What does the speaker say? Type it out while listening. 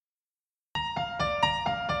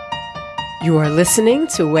You are listening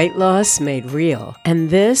to Weight Loss Made Real, and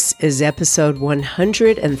this is episode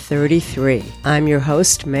 133. I'm your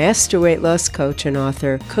host, Master Weight Loss Coach and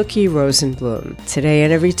author, Cookie Rosenblum. Today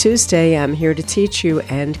and every Tuesday, I'm here to teach you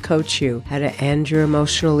and coach you how to end your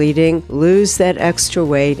emotional eating, lose that extra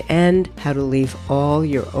weight, and how to leave all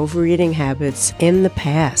your overeating habits in the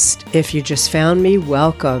past. If you just found me,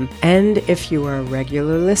 welcome. And if you are a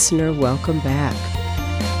regular listener, welcome back.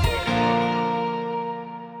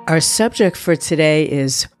 Our subject for today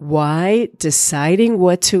is why deciding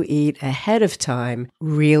what to eat ahead of time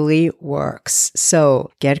really works.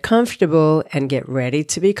 So get comfortable and get ready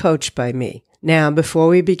to be coached by me. Now, before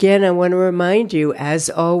we begin, I want to remind you,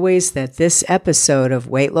 as always, that this episode of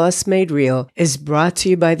Weight Loss Made Real is brought to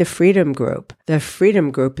you by the Freedom Group. The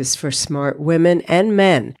Freedom Group is for smart women and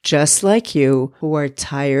men, just like you, who are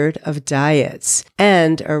tired of diets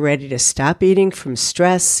and are ready to stop eating from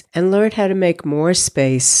stress and learn how to make more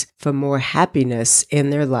space for more happiness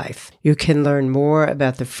in their life. You can learn more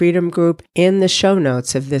about the Freedom Group in the show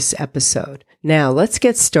notes of this episode. Now, let's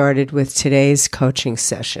get started with today's coaching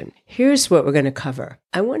session. Here's what we're going to cover.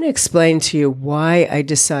 I want to explain to you why I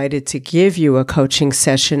decided to give you a coaching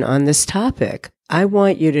session on this topic. I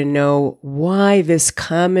want you to know why this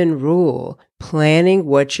common rule, planning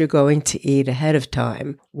what you're going to eat ahead of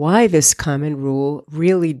time, why this common rule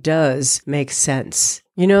really does make sense.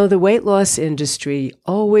 You know, the weight loss industry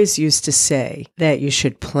always used to say that you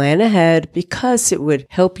should plan ahead because it would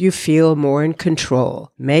help you feel more in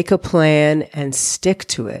control. Make a plan and stick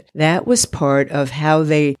to it. That was part of how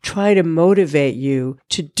they try to motivate you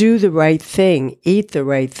to do the right thing, eat the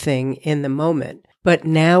right thing in the moment. But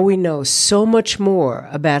now we know so much more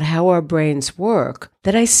about how our brains work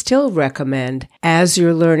that I still recommend, as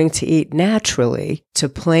you're learning to eat naturally, to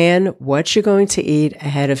plan what you're going to eat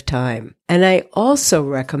ahead of time. And I also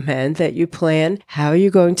recommend that you plan how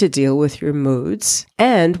you're going to deal with your moods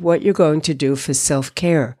and what you're going to do for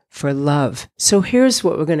self-care, for love. So here's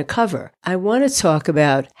what we're going to cover. I want to talk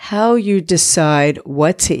about how you decide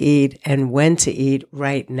what to eat and when to eat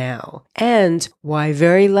right now, and why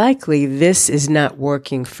very likely this is not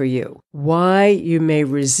working for you. Why you may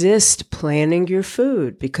resist planning your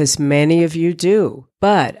food, because many of you do.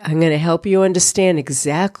 But I'm going to help you understand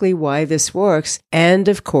exactly why this works, and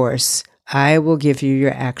of course, I will give you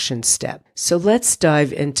your action step. So let's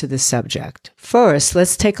dive into the subject. First,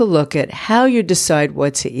 let's take a look at how you decide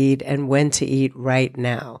what to eat and when to eat right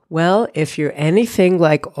now. Well, if you're anything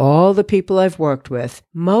like all the people I've worked with,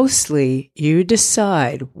 mostly you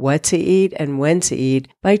decide what to eat and when to eat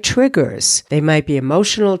by triggers. They might be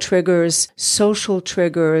emotional triggers, social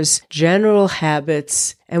triggers, general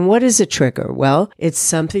habits. And what is a trigger? Well, it's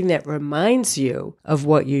something that reminds you of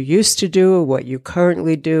what you used to do or what you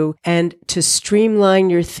currently do. And to streamline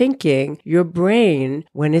your thinking, your brain,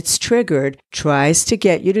 when it's triggered, tries to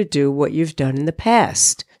get you to do what you've done in the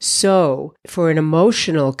past. So, for an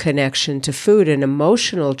emotional connection to food, an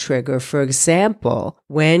emotional trigger, for example,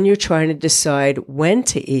 when you're trying to decide when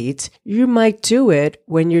to eat, you might do it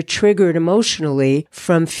when you're triggered emotionally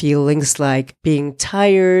from feelings like being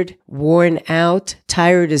tired, worn out.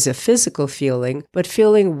 Tired is a physical feeling, but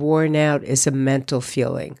feeling worn out is a mental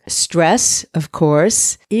feeling. Stress, of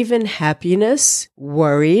course, even happiness,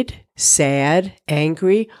 worried, sad,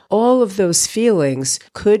 angry, all of those feelings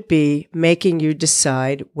could be making you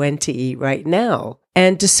decide when to eat right now.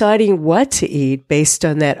 And deciding what to eat based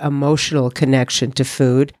on that emotional connection to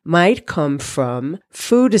food might come from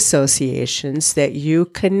food associations that you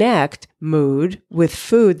connect mood with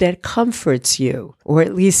food that comforts you, or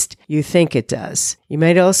at least you think it does. You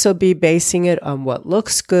might also be basing it on what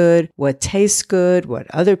looks good, what tastes good, what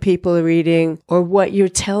other people are eating, or what you're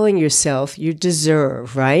telling yourself you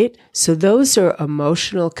deserve, right? So those are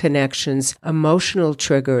emotional connections, emotional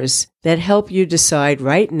triggers that help you decide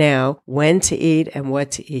right now when to eat and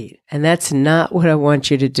what to eat. And that's not what I want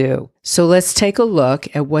you to do. So let's take a look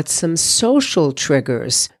at what some social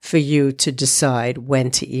triggers for you to decide when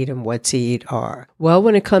to eat and what to eat are. Well,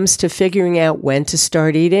 when it comes to figuring out when to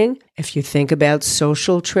start eating, if you think about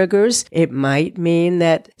social triggers, it might mean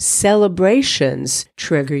that celebrations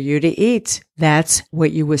trigger you to eat. That's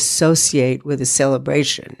what you associate with a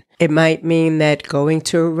celebration. It might mean that going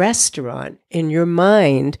to a restaurant in your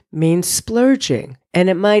mind means splurging. And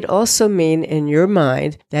it might also mean in your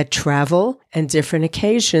mind that travel and different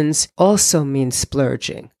occasions also mean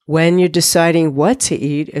splurging. When you're deciding what to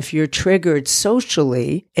eat, if you're triggered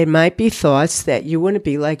socially, it might be thoughts that you want to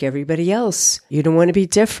be like everybody else. You don't want to be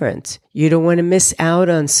different. You don't want to miss out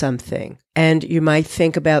on something. And you might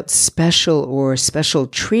think about special or special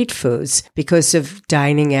treat foods because of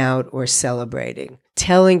dining out or celebrating.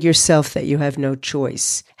 telling yourself that you have no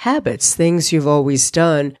choice. Habits, things you've always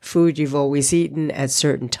done, food you've always eaten at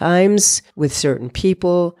certain times, with certain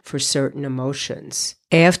people, for certain emotions.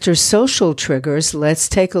 After social triggers, let's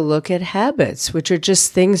take a look at habits, which are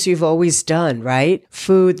just things you've always done, right?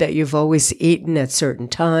 Food that you've always eaten at certain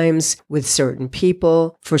times, with certain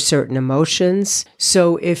people, for certain emotions.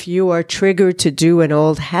 So if you are triggered to do an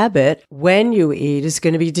old habit, when you eat is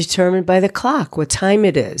going to be determined by the clock, what time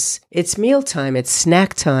it is. It's mealtime, it's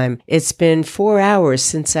snack time. It's been 4 hours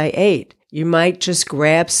since I ate. You might just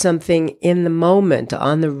grab something in the moment,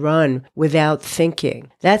 on the run, without thinking.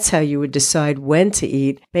 That's how you would decide when to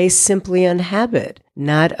eat, based simply on habit,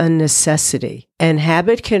 not on necessity. And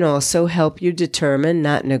habit can also help you determine,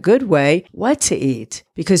 not in a good way, what to eat,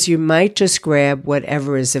 because you might just grab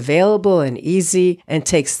whatever is available and easy and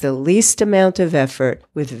takes the least amount of effort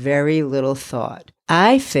with very little thought.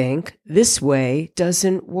 I think this way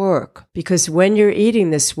doesn't work, because when you're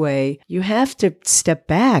eating this way, you have to step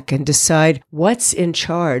back and decide what's in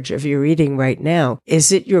charge of your eating right now.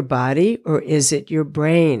 Is it your body or is it your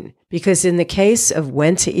brain? Because in the case of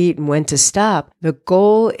when to eat and when to stop, the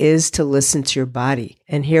goal is to listen to your body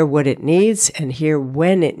and hear what it needs and hear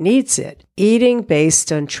when it needs it. Eating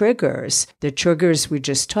based on triggers, the triggers we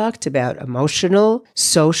just talked about, emotional,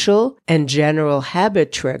 social, and general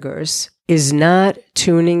habit triggers, is not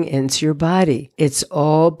tuning into your body. It's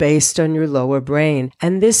all based on your lower brain,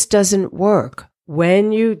 and this doesn't work.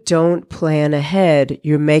 When you don't plan ahead,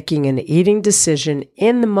 you're making an eating decision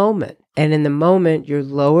in the moment. And in the moment, your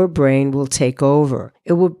lower brain will take over.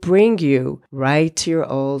 It will bring you right to your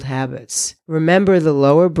old habits. Remember, the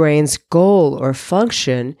lower brain's goal or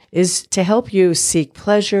function is to help you seek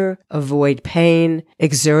pleasure, avoid pain,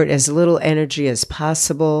 exert as little energy as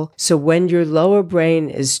possible. So when your lower brain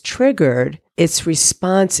is triggered, its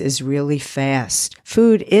response is really fast.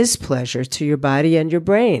 Food is pleasure to your body and your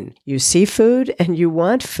brain. You see food and you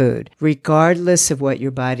want food, regardless of what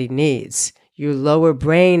your body needs. Your lower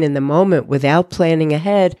brain in the moment, without planning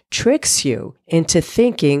ahead, tricks you into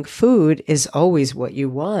thinking food is always what you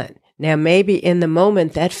want. Now, maybe in the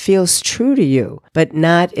moment that feels true to you, but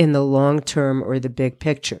not in the long term or the big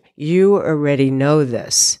picture. You already know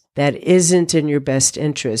this. That isn't in your best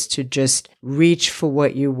interest to just reach for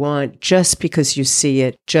what you want just because you see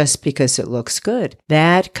it, just because it looks good.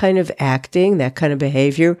 That kind of acting, that kind of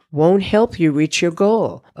behavior won't help you reach your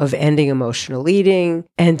goal of ending emotional eating,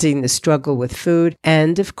 ending the struggle with food,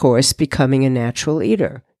 and of course, becoming a natural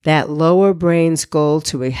eater. That lower brain's goal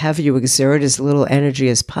to have you exert as little energy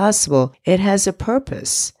as possible, it has a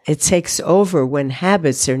purpose. It takes over when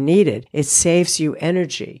habits are needed. It saves you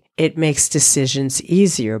energy. It makes decisions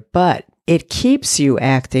easier, but it keeps you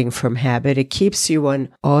acting from habit. It keeps you on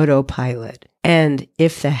autopilot. And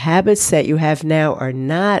if the habits that you have now are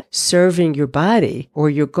not serving your body or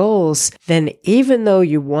your goals, then even though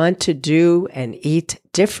you want to do and eat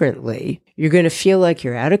differently, you're going to feel like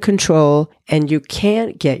you're out of control and you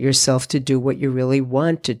can't get yourself to do what you really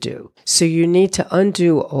want to do. So you need to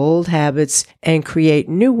undo old habits and create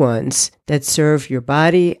new ones that serve your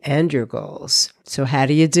body and your goals. So how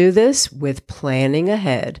do you do this? With planning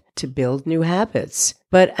ahead to build new habits.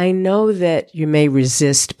 But I know that you may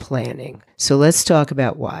resist planning. So let's talk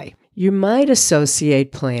about why. You might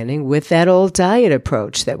associate planning with that old diet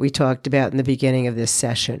approach that we talked about in the beginning of this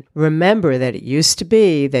session. Remember that it used to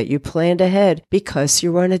be that you planned ahead because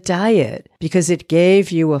you were on a diet, because it gave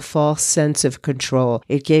you a false sense of control.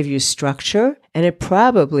 It gave you structure, and it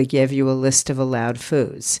probably gave you a list of allowed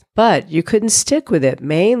foods. But you couldn't stick with it,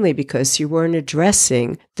 mainly because you weren't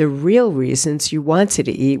addressing the real reasons you wanted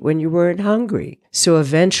to eat when you weren't hungry. So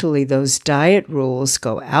eventually those diet rules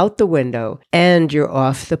go out the window and you're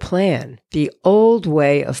off the plan. The old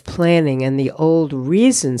way of planning and the old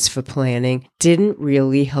reasons for planning didn't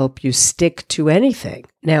really help you stick to anything.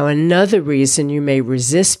 Now, another reason you may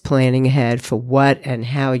resist planning ahead for what and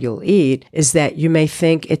how you'll eat is that you may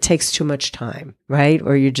think it takes too much time, right?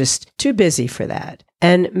 Or you're just too busy for that.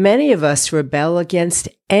 And many of us rebel against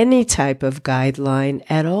any type of guideline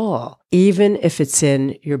at all, even if it's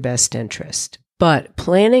in your best interest. But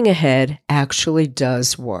planning ahead actually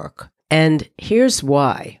does work. And here's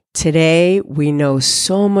why. Today, we know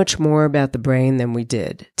so much more about the brain than we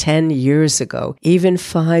did 10 years ago, even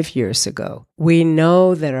 5 years ago. We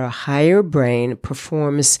know that our higher brain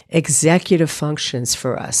performs executive functions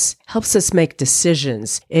for us, helps us make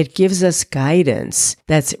decisions. It gives us guidance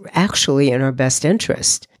that's actually in our best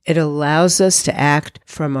interest. It allows us to act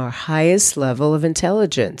from our highest level of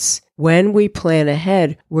intelligence. When we plan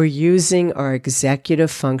ahead, we're using our executive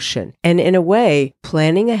function. And in a way,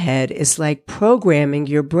 planning ahead is like programming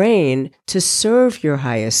your brain to serve your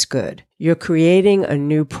highest good. You're creating a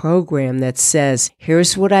new program that says,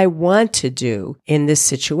 here's what I want to do in this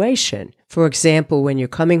situation. For example, when you're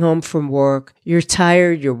coming home from work, you're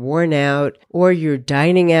tired, you're worn out, or you're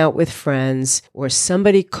dining out with friends, or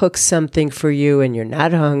somebody cooks something for you and you're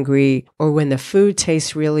not hungry, or when the food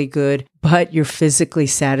tastes really good, but you're physically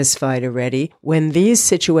satisfied already. When these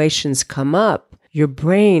situations come up, your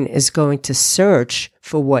brain is going to search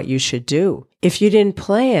for what you should do. If you didn't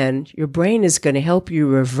plan, your brain is going to help you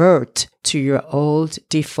revert to your old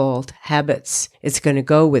default habits. It's going to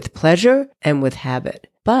go with pleasure and with habit.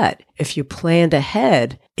 But if you planned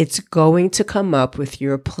ahead, it's going to come up with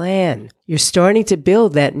your plan. You're starting to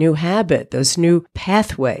build that new habit, those new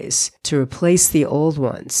pathways to replace the old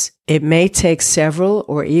ones. It may take several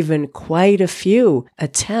or even quite a few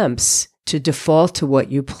attempts to default to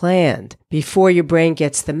what you planned before your brain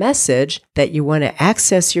gets the message that you want to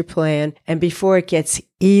access your plan and before it gets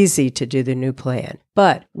easy to do the new plan.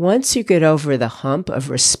 But once you get over the hump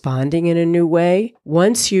of responding in a new way,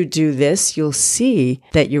 once you do this, you'll see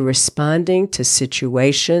that you're responding to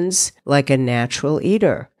situations like a natural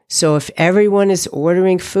eater. So if everyone is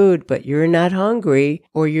ordering food, but you're not hungry,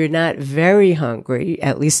 or you're not very hungry,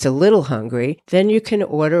 at least a little hungry, then you can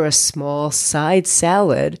order a small side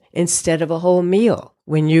salad instead of a whole meal.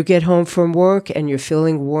 When you get home from work and you're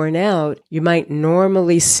feeling worn out, you might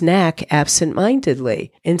normally snack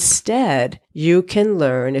absent-mindedly. Instead, you can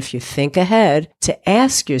learn, if you think ahead, to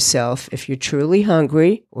ask yourself if you're truly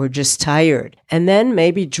hungry or just tired, and then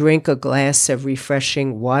maybe drink a glass of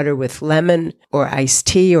refreshing water with lemon or iced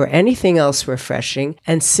tea or anything else refreshing,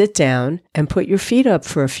 and sit down and put your feet up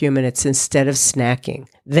for a few minutes instead of snacking.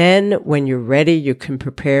 Then, when you're ready, you can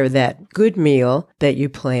prepare that good meal that you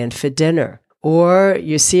planned for dinner. Or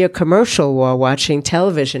you see a commercial while watching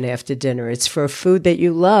television after dinner. It's for a food that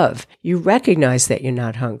you love. You recognize that you're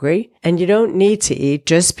not hungry, and you don't need to eat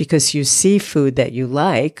just because you see food that you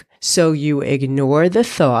like. So you ignore the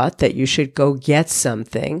thought that you should go get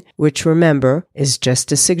something, which, remember, is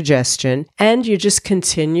just a suggestion, and you just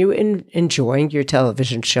continue enjoying your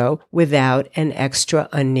television show without an extra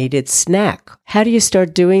unneeded snack. How do you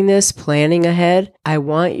start doing this, planning ahead? I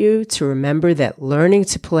want you to remember that learning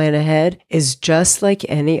to plan ahead is just like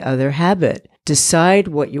any other habit. Decide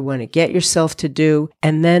what you want to get yourself to do,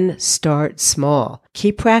 and then start small.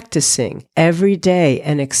 Keep practicing every day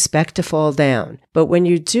and expect to fall down. But when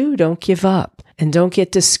you do, don't give up and don't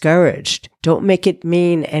get discouraged. Don't make it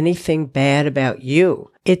mean anything bad about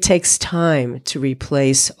you. It takes time to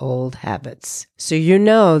replace old habits. So you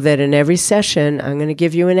know that in every session, I'm going to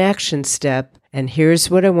give you an action step, and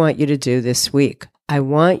here's what I want you to do this week. I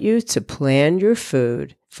want you to plan your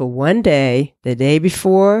food for one day, the day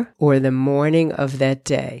before, or the morning of that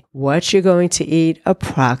day. What you're going to eat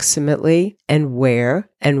approximately, and where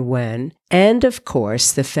and when. And of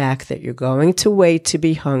course, the fact that you're going to wait to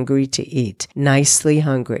be hungry to eat, nicely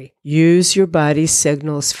hungry. Use your body's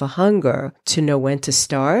signals for hunger to know when to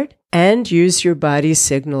start, and use your body's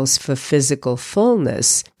signals for physical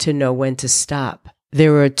fullness to know when to stop.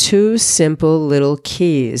 There are two simple little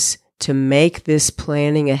keys to make this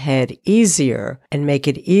planning ahead easier and make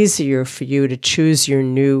it easier for you to choose your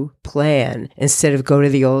new plan instead of go to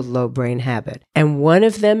the old low brain habit. And one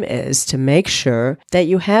of them is to make sure that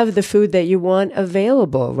you have the food that you want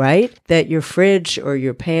available, right? That your fridge or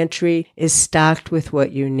your pantry is stocked with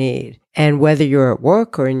what you need. And whether you're at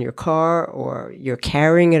work or in your car or you're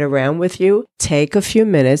carrying it around with you, take a few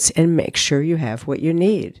minutes and make sure you have what you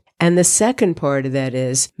need. And the second part of that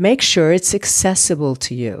is make sure it's accessible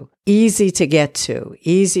to you. Easy to get to,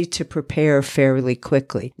 easy to prepare fairly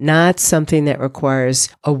quickly, not something that requires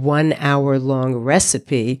a 1 hour long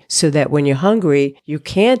recipe so that when you're hungry, you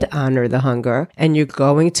can't honor the hunger and you're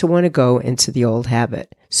going to want to go into the old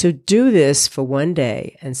habit. So do this for one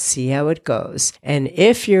day and see how it goes. And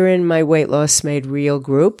if you're in my Weight Loss Made Real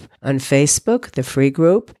group on Facebook, the free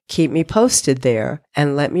group, keep me posted there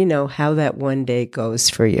and let me know how that one day goes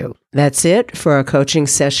for you. That's it for our coaching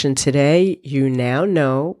session today. You now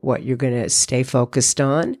know what you're going to stay focused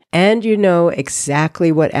on, and you know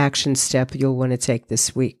exactly what action step you'll want to take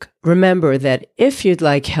this week. Remember that if you'd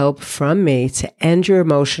like help from me to end your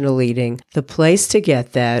emotional eating, the place to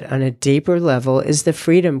get that on a deeper level is the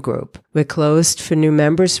Freedom Group. We're closed for new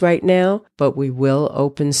members right now, but we will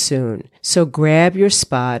open soon. So grab your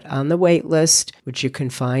spot on the wait list, which you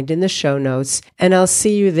can find in the show notes, and I'll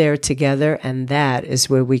see you there together, and that is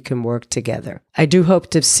where we can work together. I do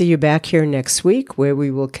hope to see you back here next week, where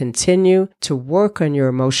we will continue to work on your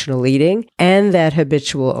emotional eating and that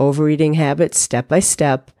habitual overeating habit step by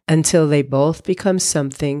step until they both become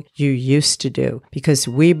something you used to do, because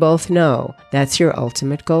we both know that's your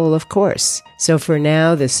ultimate goal, of course. So for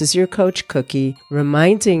now, this is your Coach Cookie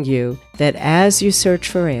reminding you that as you search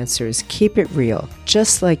for answers, keep it real,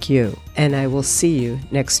 just like you, and I will see you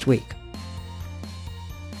next week.